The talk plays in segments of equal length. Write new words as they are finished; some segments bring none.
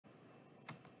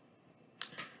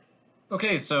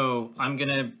Okay, so I'm going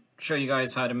to show you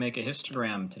guys how to make a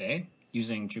histogram today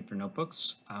using Jupyter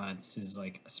Notebooks. This is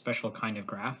like a special kind of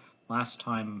graph. Last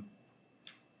time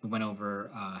we went over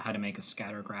how to make a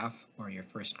scatter graph or your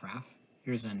first graph.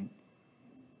 Here's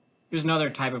another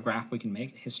type of graph we can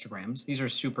make, histograms. These are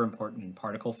super important in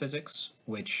particle physics,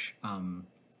 which I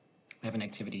have an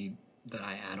activity that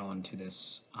I add on to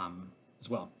this as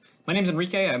well. My name is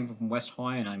Enrique. I'm from West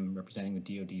Hawaii, and I'm representing the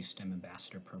DoD STEM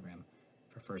Ambassador Program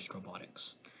for FIRST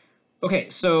Robotics. Okay,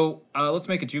 so let's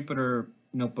make a Jupyter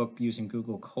notebook using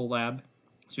Google Colab.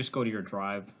 Let's just go to your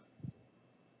drive.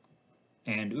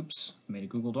 And oops, I made a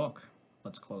Google Doc.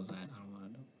 Let's close that. I don't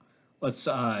want to. Let's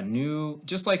new,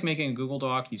 just like making a Google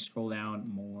Doc, you scroll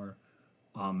down more,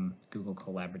 Google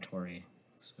Colaboratory.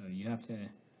 So you have to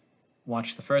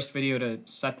watch the first video to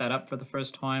set that up for the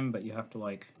first time, but you have to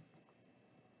like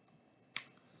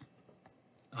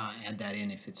add that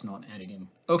in if it's not added in.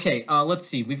 Okay, let's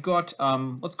see. We've got,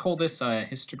 let's call this a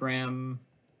histogram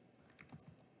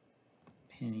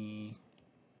penny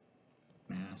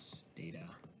mass data.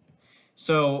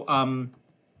 So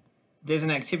there's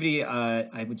an activity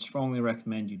I would strongly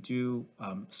recommend you do.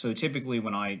 So typically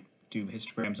when I do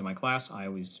histograms in my class, I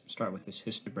always start with this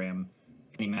histogram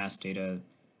penny mass data.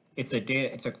 It's a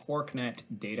QuarkNet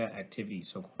data activity.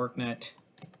 So QuarkNet.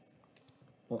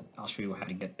 Well, I'll show you how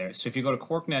to get there. So if you go to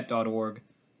quarknet.org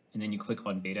and then you click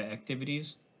on data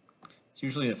activities, it's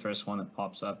usually the first one that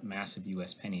pops up, massive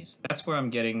US pennies. That's where I'm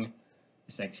getting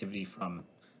this activity from.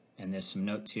 And there's some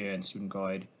notes here and student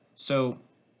guide. So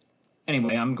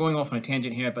anyway, I'm going off on a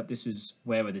tangent here, but this is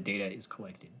where the data is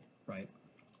collected, right?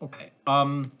 Okay.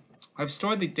 I've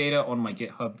stored the data on my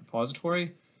GitHub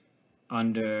repository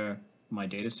under my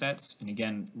data sets. And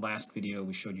again, last video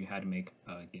we showed you how to make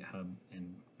GitHub,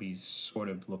 and we sort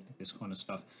of looked at this kind of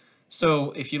stuff.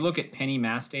 So if you look at penny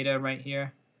mass data right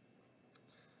here,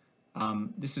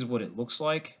 this is what it looks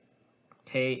like.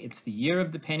 Okay, it's the year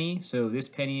of the penny. So this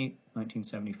penny,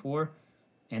 1974,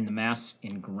 and the mass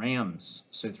in grams.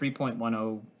 So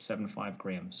 3.1075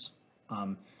 grams.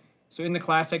 So in the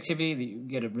class activity, you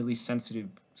get a really sensitive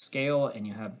scale, and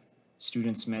you have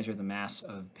students measure the mass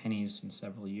of pennies in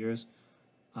several years.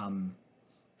 And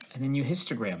then you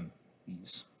histogram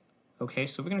these. Okay,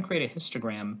 so we're going to create a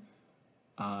histogram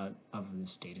of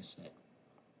this data set.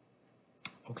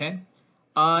 Okay,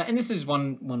 and this is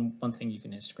one thing you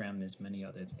can histogram. There's many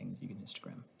other things you can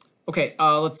histogram. Okay,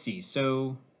 let's see.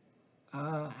 So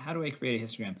how do I create a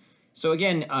histogram? So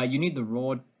again, you need the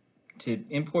raw to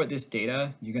import this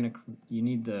data. You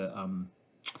need the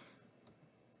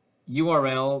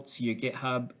URL to your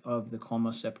GitHub of the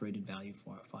comma separated value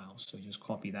file. So just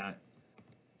copy that,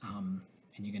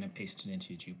 and you're going to paste it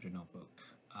into your Jupyter notebook.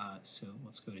 So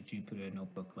let's go to Jupyter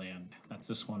Notebook land. That's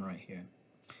this one right here.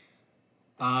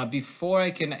 Before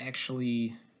I can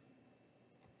actually,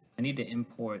 I need to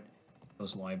import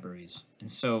those libraries. And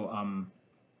so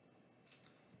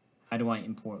how do I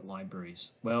import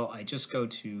libraries? Well, I just go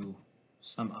to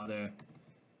some other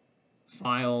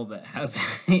file that has,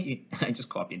 I just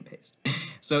copy and paste.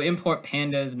 So import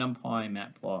pandas, numpy,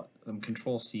 matplot,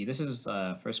 control C. This is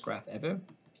first graph ever.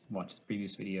 If you watched the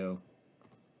previous video,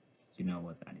 you know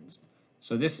what that is.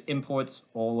 So this imports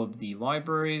all of the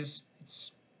libraries.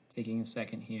 It's taking a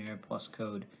second here, plus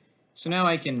code. So now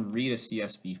I can read a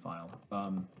CSV file.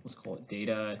 Let's call it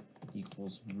data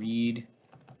equals read.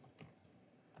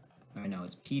 All right, now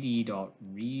it's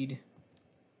pd.read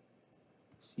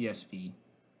CSV.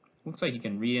 Looks like you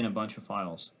can read in a bunch of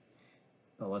files,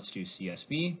 but let's do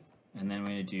CSV, and then we're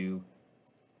going to do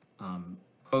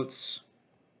quotes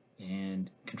and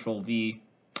control V.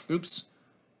 Oops,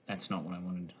 that's not what I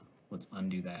wanted. Let's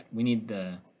undo that. We need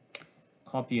the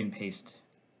copy and paste.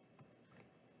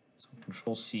 So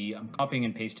control C. I'm copying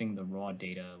and pasting the raw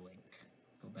data link.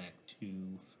 Go back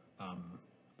to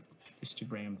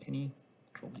histogram penny,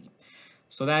 control V.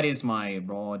 So that is my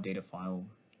raw data file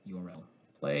URL.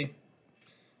 Play.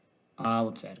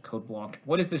 Let's add a code block.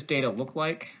 What does this data look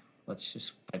like? Let's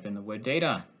just type in the word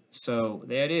data. So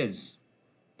there it is.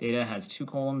 Data has 2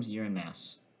 columns, year and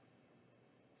mass.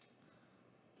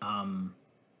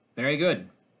 Very good.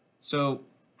 So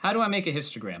how do I make a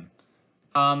histogram?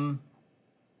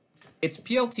 It's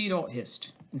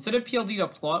plt.hist. Instead of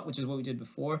plt.plot, which is what we did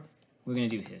before, we're going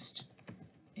to do hist.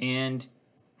 And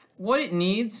what it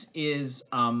needs is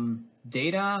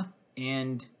data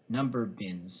and number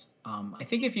bins. I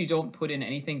think if you don't put in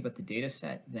anything but the data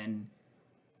set, then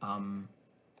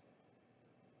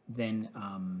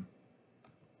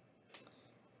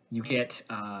you get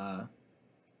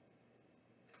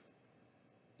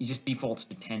it just defaults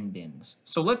to 10 bins.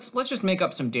 So let's just make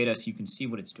up some data so you can see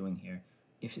what it's doing here.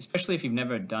 especially if you've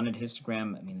never done a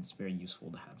histogram, I mean, it's very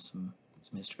useful to have some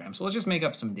histograms. So let's just make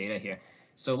up some data here.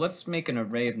 So let's make an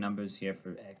array of numbers here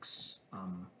for x.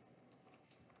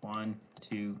 1,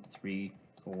 2, 3,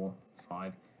 4,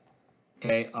 5.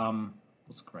 Okay,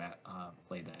 let's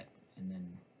play that, and then,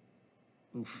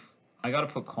 oof, I gotta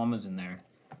put commas in there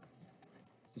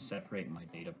to separate my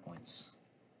data points.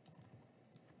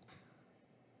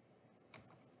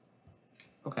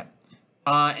 Okay,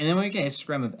 and then when we get a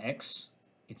histogram of x,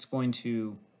 it's going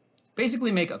to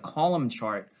basically make a column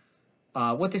chart.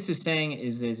 What this is saying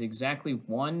is there's exactly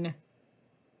one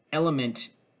element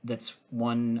that's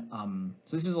one,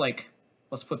 so this is like,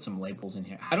 let's put some labels in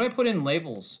here. How do I put in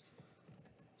labels?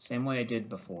 Same way I did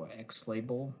before, x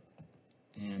label,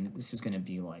 and this is going to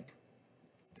be like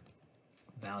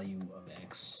value of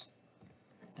x,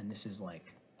 and this is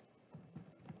like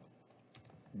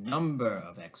number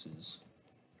of x's.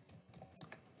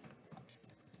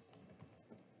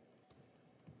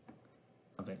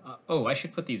 Okay. Oh, I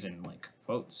should put these in like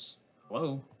quotes.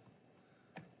 Hello.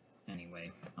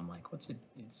 Anyway, I'm like, what's it?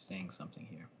 It's saying something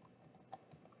here.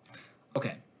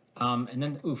 Okay. And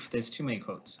then, oof, there's too many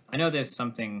quotes. I know there's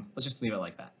something. Let's just leave it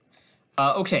like that.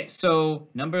 Okay, so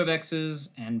number of x's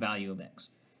and value of x.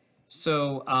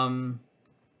 So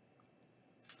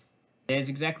there's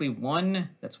exactly one.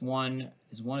 That's one.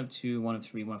 Is one of two, one of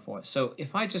three, one of four. So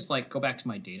if I just like go back to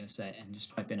my data set and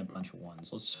just type in a bunch of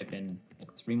ones, let's type in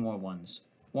like 3 more ones,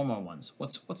 4 more ones.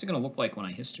 What's it going to look like when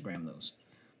I histogram those?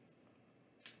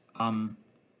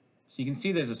 So you can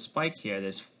see there's a spike here.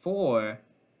 There's 4.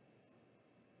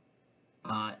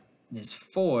 There's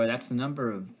 4. That's the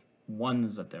number of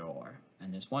ones that there are.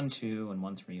 And there's 1, 2, and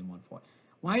 1, 3, and 1, 4.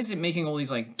 Why is it making all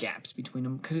these like gaps between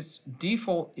them? Because its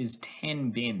default is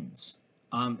 10 bins.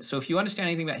 So if you understand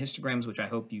anything about histograms, which I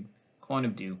hope you kind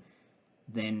of do,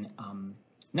 then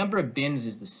number of bins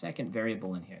is the second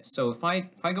variable in here. So if I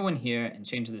go in here and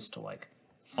change this to like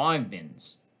 5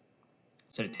 bins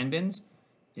instead of 10 bins,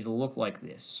 it'll look like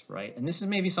this, right? And this is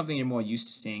maybe something you're more used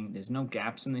to seeing. There's no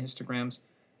gaps in the histograms.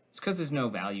 It's because there's no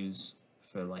values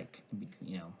for like,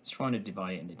 you know, it's trying to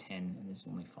divide it into 10 and there's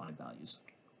only 5 values.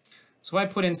 So if I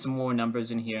put in some more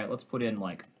numbers in here, let's put in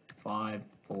like 5,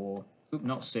 4,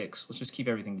 not 6. Let's just keep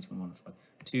everything between 1 and 5.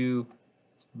 2,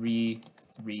 3,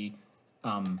 3,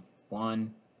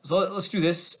 1. So let's do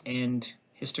this and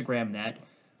histogram that.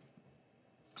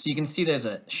 So you can see there's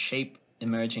a shape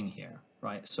emerging here,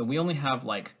 right? So we only have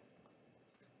like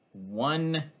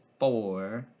 1,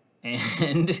 4,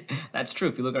 and that's true.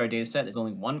 If you look at our data set, there's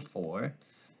only 1, 4,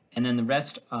 and then the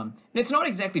rest, and it's not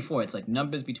exactly 4. It's like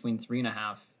numbers between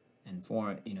 3.5 and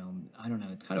 4. You know, I don't know.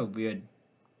 It's kind of a weird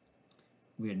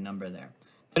number there.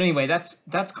 But anyway, that's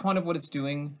kind of what it's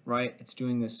doing, right? It's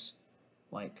doing this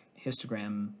like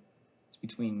histogram. It's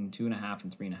between 2.5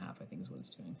 and 3.5, I think is what it's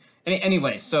doing.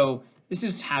 Anyway, so this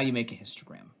is how you make a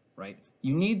histogram, right?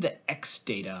 You need the X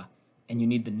data and you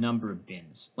need the number of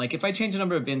bins. Like if I change the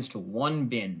number of bins to 1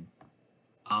 bin,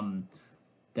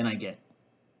 then I get,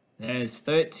 there's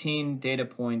 13 data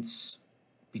points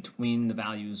between the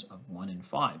values of 1 and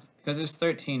 5 because there's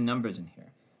 13 numbers in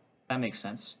here. That makes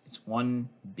sense. It's 1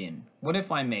 bin. What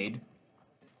if I made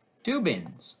 2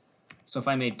 bins? So if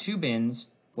I made 2 bins,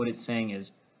 what it's saying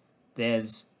is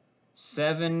there's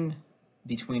 7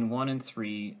 between 1 and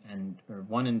 3 or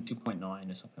 1 and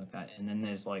 2.9 or something like that. And then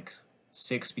there's like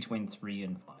 6 between 3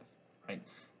 and 5, right?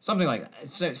 Something like that.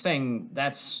 It's saying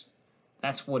that's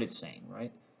what it's saying,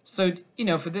 right? So, you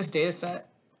know, for this data set,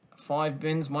 5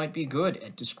 bins might be good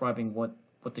at describing what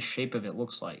the shape of it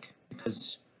looks like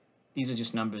because these are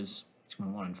just numbers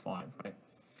between 1 and 5, right?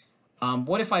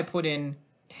 What if I put in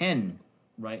 10,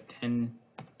 right? 10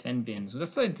 bins.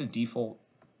 That's like the default.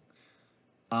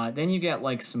 Then you get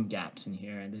like some gaps in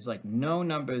here, and there's like no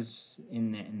numbers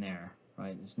in there,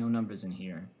 right? There's no numbers in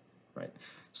here, right?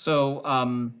 So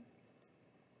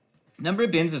number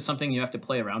of bins is something you have to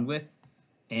play around with,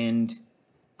 and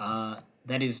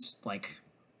that is like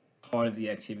part of the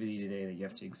activity today that you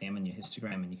have to examine your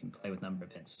histogram, and you can play with number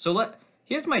of bins. So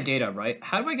here's my data, right?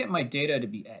 How do I get my data to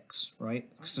be X, right?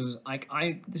 So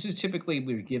this is typically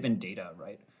we're given data,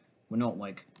 right? We're not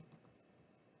like,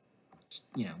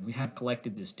 you know, we have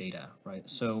collected this data, right?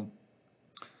 So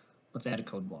let's add a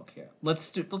code block here.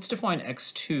 Let's define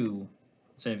x2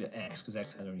 instead of x because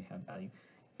x already have value.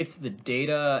 It's the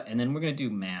data, and then we're gonna do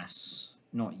mass,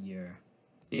 not year.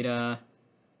 Data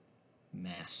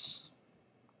mass.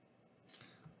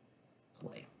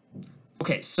 Play.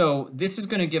 Okay, so this is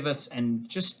going to give us, and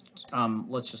just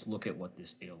let's just look at what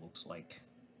this data looks like,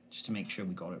 just to make sure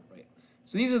we got it right.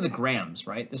 So these are the grams,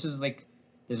 right? This is like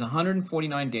there's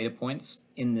 149 data points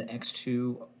in the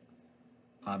x2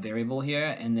 variable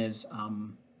here, and there's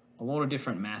a lot of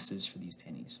different masses for these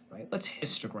pennies, right? Let's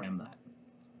histogram that.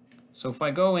 So if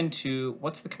I go into,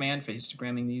 what's the command for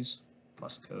histogramming these?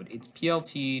 Plus code, it's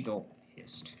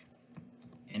plt.hist.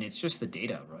 And it's just the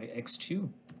data, right? X2.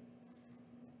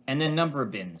 And then number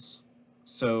of bins.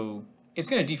 So it's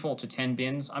going to default to 10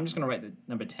 bins. I'm just going to write the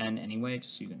number 10 anyway,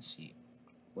 just so you can see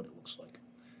what it looks like.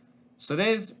 So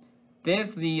there's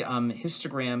the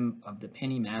histogram of the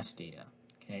penny mass data.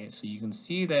 Okay, so you can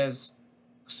see there's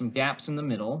some gaps in the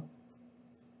middle.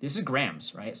 This is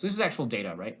grams, right? So this is actual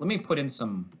data, right? Let me put in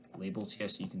some labels here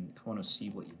so you can kind of see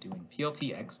what you're doing.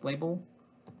 PLTX label.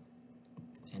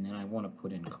 And then I want to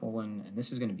put in colon, and this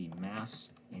is going to be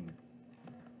mass in,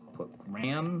 I'll put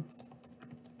gram.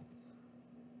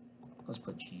 Let's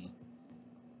put G.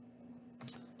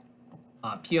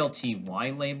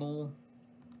 PLTY label.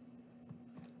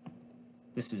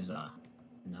 This is a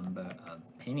number of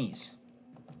pennies.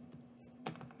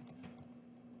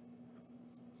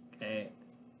 Okay,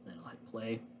 then I'll hit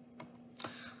play.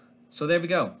 So there we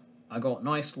go. I got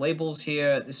nice labels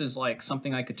here. This is like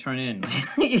something I could turn in.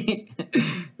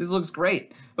 This looks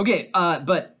great. Okay,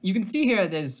 but you can see here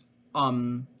there's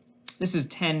this is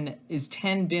 10. Is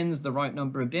 10 bins the right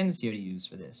number of bins here to use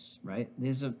for this, right?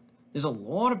 There's a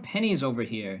lot of pennies over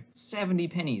here. 70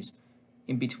 pennies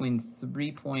in between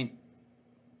 3.05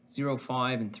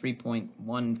 and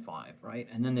 3.15, right?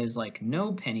 And then there's like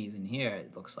no pennies in here,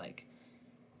 it looks like.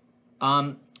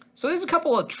 So there's a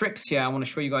couple of tricks here I want to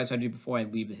show you guys how to do before I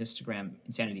leave the histogram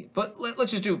insanity. But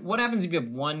let's just do, what happens if you have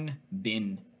one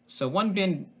bin? So one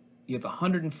bin, you have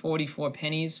 144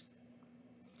 pennies,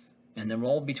 and they're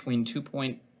all between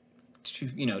 2.4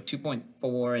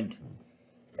 and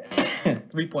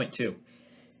 3.2.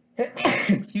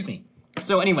 Excuse me.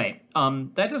 So anyway,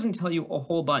 that doesn't tell you a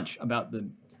whole bunch about the,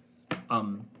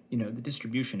 the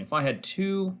distribution. If I had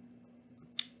two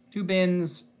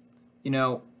bins,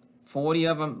 40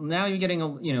 of them, now you're getting,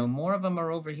 more of them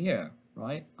are over here,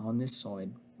 right? On this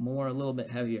side, more, a little bit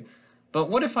heavier. But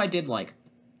what if I did like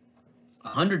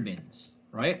 100 bins,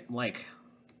 right? Like,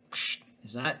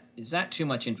 is that too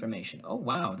much information? Oh,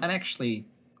 wow, that actually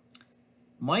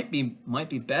might be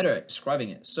better at describing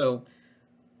it. So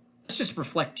let's just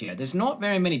reflect here. There's not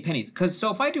very many pennies, because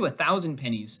so if I do 1,000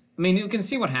 pennies, I mean, you can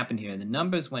see what happened here. The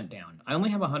numbers went down. I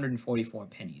only have 144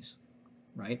 pennies,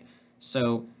 right?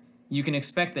 So you can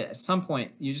expect that at some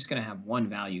point, you're just going to have one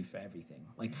value for everything.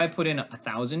 Like if I put in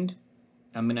 1,000,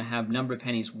 I'm going to have number of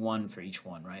pennies 1 for each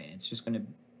one, right? It's not going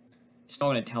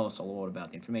to tell us a lot about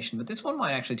the information, but this one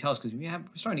might actually tell us, because we're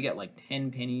starting to get like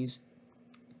 10 pennies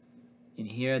in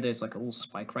here. There's like a little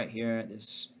spike right here.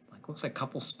 There's like, looks like a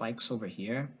couple spikes over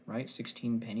here, right?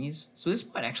 16 pennies. So this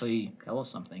might actually tell us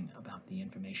something about the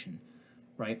information,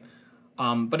 right?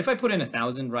 But if I put in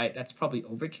 1,000, right, that's probably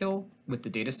overkill with the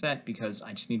data set, because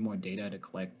I just need more data to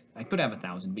collect. I could have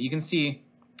 1,000, but you can see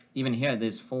even here,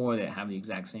 there's 4 that have the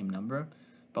exact same number.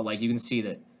 But like you can see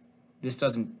that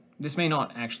this may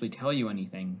not actually tell you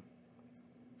anything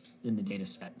in the data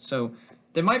set. So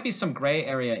there might be some gray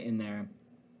area in there.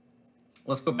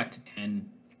 Let's go back to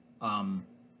 10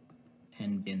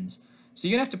 bins. So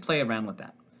you're gonna have to play around with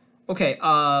that. Okay,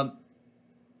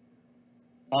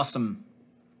 awesome.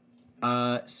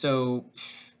 There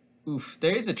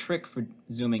is a trick for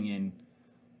zooming in.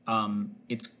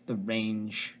 It's the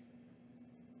range.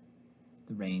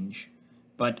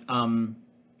 But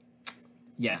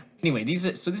yeah. Anyway, this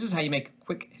is how you make a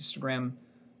quick histogram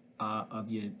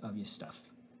of your stuff.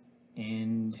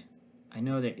 And I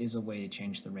know there is a way to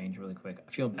change the range really quick.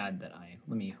 I feel bad that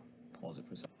let me pause it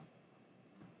for a second.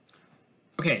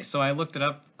 Okay, so I looked it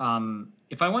up.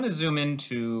 If I want to zoom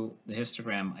into the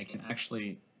histogram, I can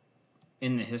actually,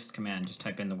 in the hist command, just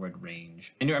type in the word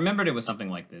range. And you remembered it was something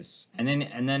like this. And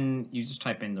then you just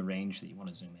type in the range that you want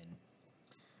to zoom in.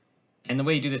 And the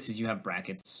way you do this is you have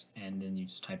brackets, and then you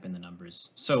just type in the numbers.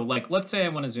 So like, let's say I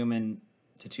want to zoom in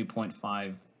to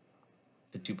 2.5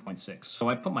 to 2.6. So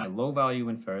I put my low value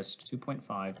in first,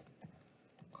 2.5,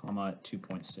 comma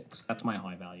 2.6. That's my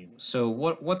high value. So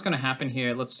what's going to happen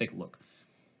here? Let's take a look.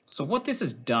 So what this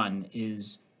has done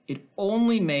is it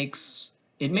makes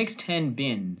 10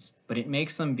 bins, but it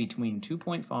makes them between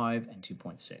 2.5 and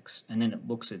 2.6. And then it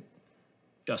looks at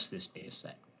just this data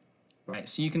set, right?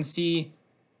 So you can see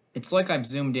it's like I've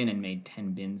zoomed in and made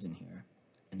 10 bins in here.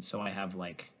 And so I have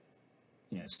like,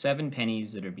 7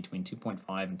 pennies that are between 2.5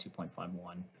 and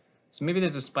 2.51. So maybe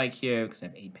there's a spike here because I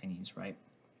have 8 pennies, right?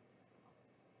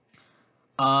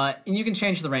 And you can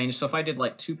change the range. So if I did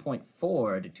like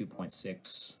 2.4 to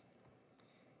 2.6,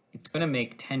 it's going to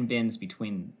make 10 bins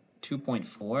between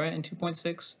 2.4 and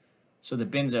 2.6. So the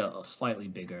bins are slightly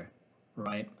bigger,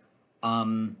 right?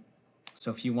 So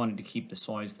if you wanted to keep the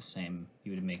size the same,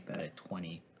 you would make that at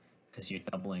 20 because you're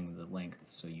doubling the length,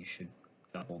 so you should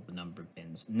double the number of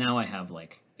bins. Now I have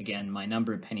like, again, my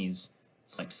number of pennies,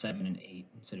 it's like 7 and 8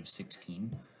 instead of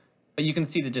 16. But you can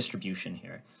see the distribution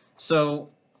here. So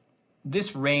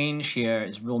this range here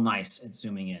is real nice at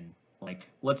zooming in. Like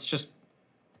let's just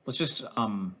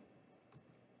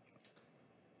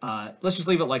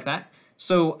leave it like that.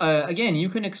 So again, you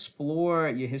can explore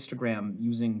your histogram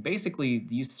using basically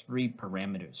these 3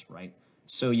 parameters, right?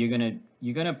 So you're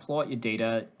gonna plot your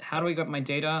data. How do I get my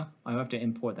data? I have to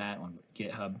import that on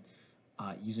GitHub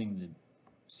using the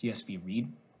CSV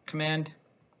read command,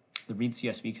 the read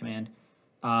CSV command.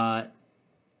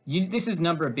 This is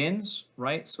number of bins,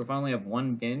 right? So if I only have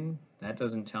 1 bin, that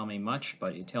doesn't tell me much,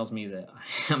 but it tells me that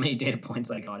how many data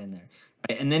points I got in there.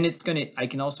 Right? And then I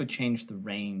can also change the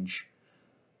range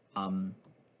to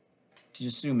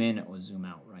just zoom in or zoom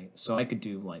out, right? So I could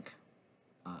do like,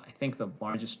 I think the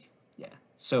largest, yeah.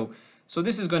 So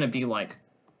this is going to be like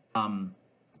how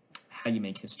you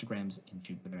make histograms in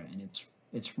Jupyter, and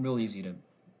it's real easy to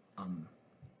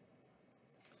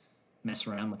mess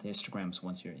around with histograms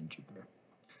once you're in Jupyter.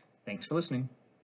 Thanks for listening.